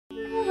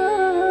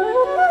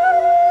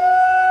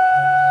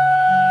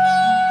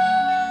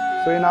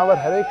in our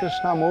Hare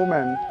Krishna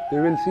movement, you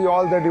will see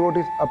all the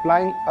devotees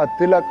applying a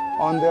tilak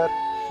on their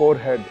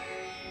forehead.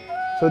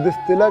 So this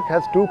tilak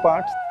has two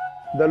parts.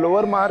 The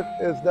lower mark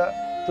is the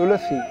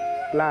tulsi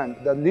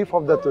plant, the leaf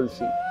of the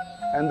tulsi,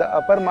 and the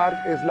upper mark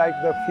is like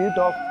the feet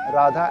of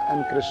Radha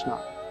and Krishna.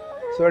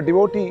 So a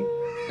devotee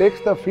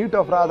takes the feet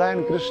of Radha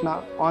and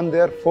Krishna on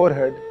their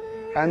forehead,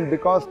 and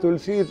because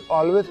tulsi is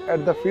always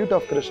at the feet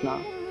of Krishna,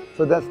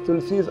 so that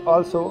tulsi is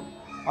also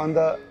on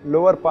the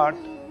lower part,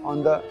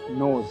 on the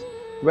nose.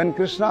 When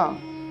Krishna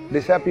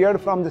disappeared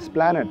from this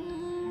planet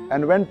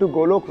and went to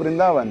Golok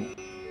Vrindavan,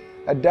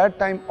 at that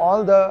time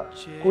all the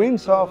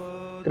queens of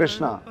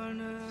Krishna,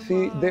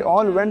 see, they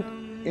all went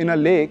in a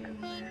lake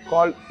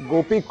called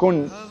Gopi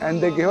Kund, and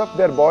they gave up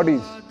their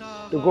bodies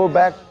to go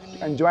back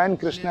and join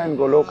Krishna in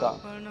Goloka.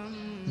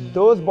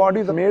 Those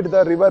bodies made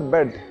the river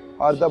bed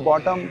or the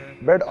bottom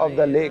bed of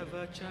the lake,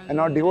 and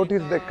our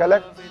devotees, they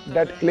collect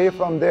that clay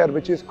from there,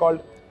 which is called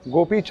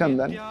Gopi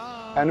Chandan,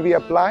 and we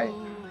apply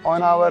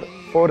on our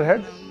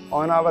forehead,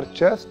 on our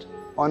chest,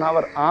 on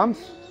our arms,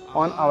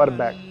 on our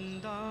back.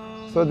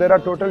 So there are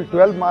total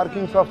 12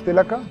 markings of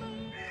tilaka.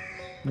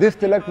 This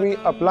tilak we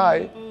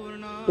apply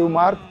to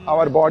mark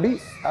our body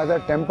as a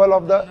temple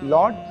of the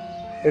Lord.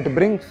 It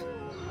brings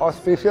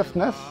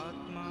auspiciousness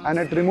and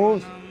it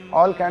removes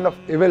all kind of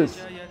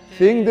evils.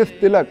 Seeing this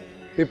tilak,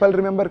 people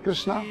remember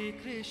Krishna,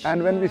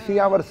 and when we see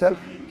ourselves,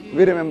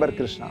 we remember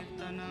Krishna.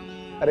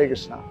 Hare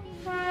Krishna.